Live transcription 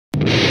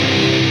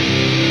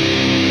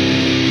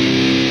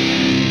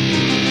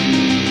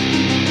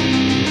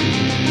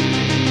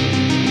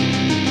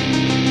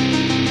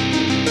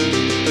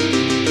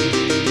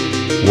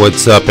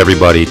What's up,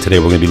 everybody? Today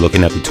we're going to be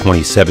looking at the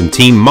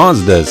 2017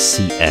 Mazda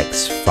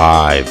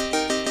CX5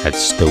 at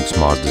Stokes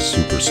Mazda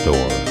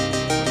Superstore.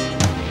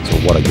 So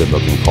what a good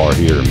looking car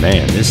here.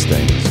 Man, this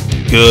thing is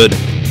good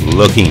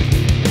looking.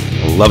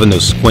 I'm loving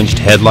those squinched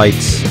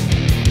headlights,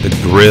 the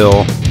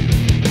grille,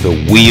 the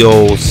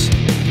wheels.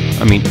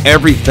 I mean,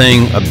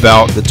 everything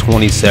about the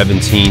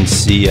 2017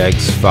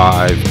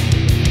 CX5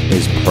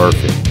 is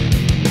perfect.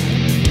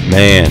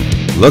 Man,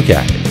 look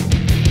at it.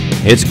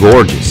 It's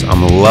gorgeous.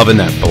 I'm loving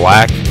that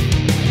black.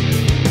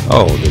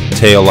 Oh, the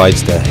tail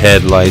lights, the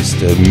headlights,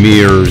 the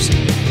mirrors,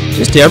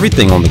 just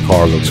everything on the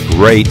car looks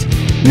great.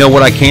 You know,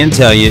 what I can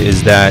tell you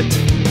is that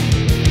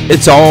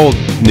it's all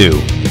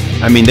new.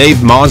 I mean,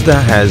 Mazda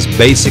has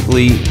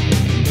basically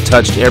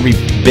touched every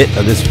bit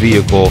of this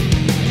vehicle,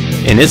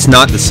 and it's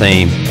not the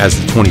same as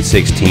the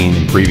 2016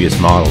 and previous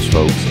models,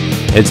 folks.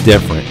 It's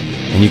different,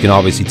 and you can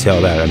obviously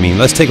tell that. I mean,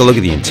 let's take a look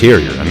at the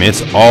interior. I mean,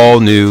 it's all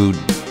new,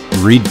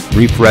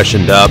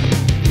 refreshened up.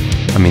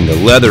 I mean, the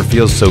leather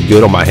feels so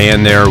good on my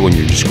hand there when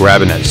you're just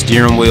grabbing that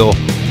steering wheel.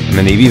 I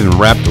mean, they've even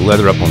wrapped the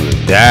leather up on the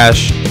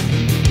dash.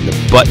 The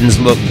buttons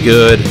look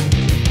good.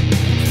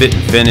 Fit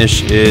and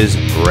finish is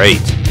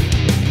great.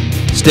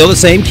 Still the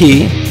same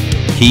key.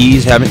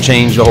 Keys haven't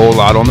changed a whole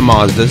lot on the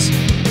Mazdas,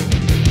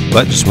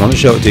 but just want to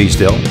show it to you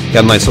still.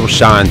 Got a nice little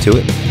shine to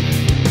it.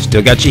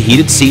 Still got your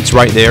heated seats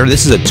right there.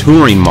 This is a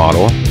touring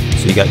model,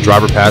 so you got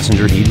driver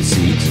passenger heated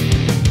seats.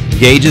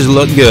 Gauges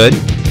look good.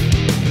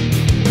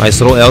 Nice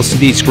little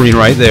LCD screen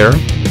right there.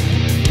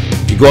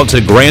 If you go up to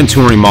the Grand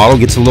Touring model,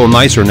 it gets a little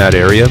nicer in that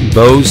area.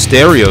 Bose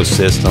stereo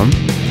system.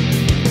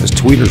 Those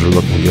tweeters are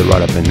looking good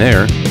right up in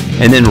there.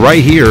 And then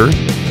right here,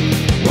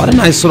 a lot of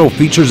nice little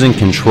features and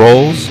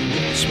controls.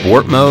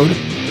 Sport mode.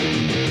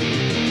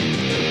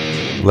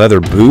 Leather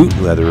boot,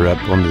 leather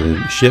up on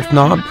the shift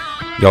knob.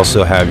 You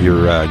also have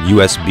your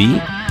USB,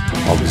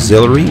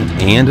 auxiliary,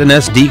 and an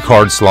SD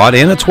card slot,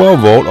 and a 12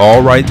 volt,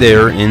 all right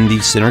there in the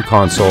center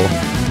console.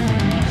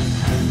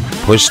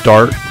 Push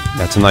start,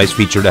 that's a nice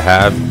feature to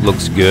have,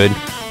 looks good.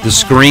 The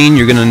screen,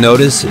 you're going to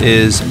notice,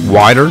 is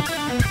wider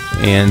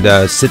and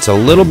sits a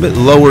little bit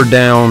lower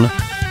down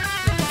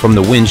from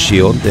the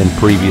windshield than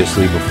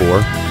previously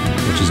before,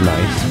 which is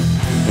nice.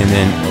 And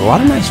then a lot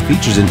of nice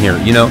features in here.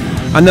 You know,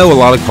 I know a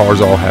lot of cars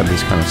all have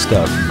this kind of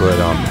stuff, but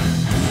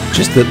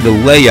just the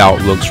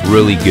layout looks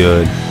really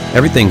good.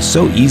 Everything's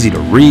so easy to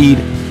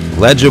read,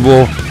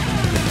 legible,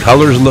 the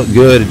colors look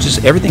good,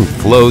 just everything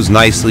flows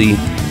nicely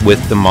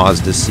with the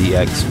Mazda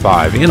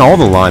CX5 and all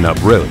the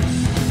lineup, really.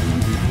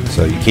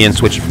 So you can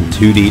switch it from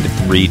 2D to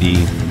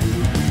 3D.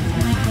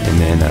 And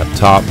then up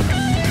top,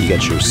 you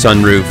got your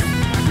sunroof,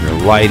 your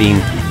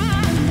lighting.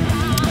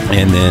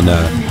 And then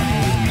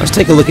let's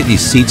take a look at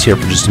these seats here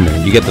for just a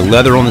minute. You got the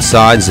leather on the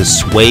sides, the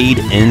suede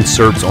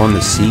inserts on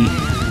the seat,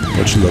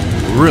 which look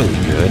really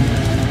good.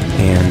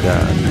 And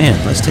man,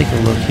 let's take a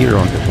look here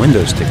on the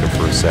window sticker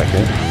for a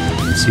second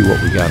and see what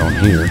we got on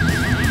here.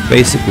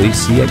 Basically,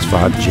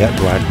 CX5 jet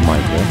black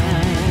mica.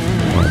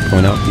 I want to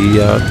point out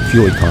the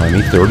fuel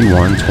economy,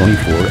 31,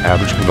 24,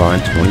 average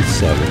combined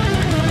 27,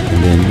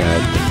 and then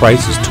the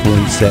price is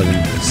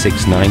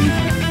 $27,690.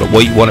 But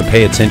what you want to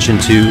pay attention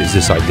to is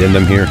this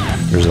addendum here.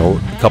 There's a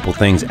couple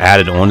things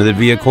added onto the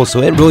vehicle,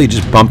 so it really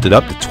just bumped it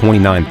up to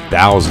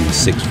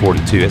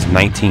 $29,642. That's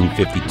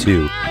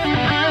 $1,952.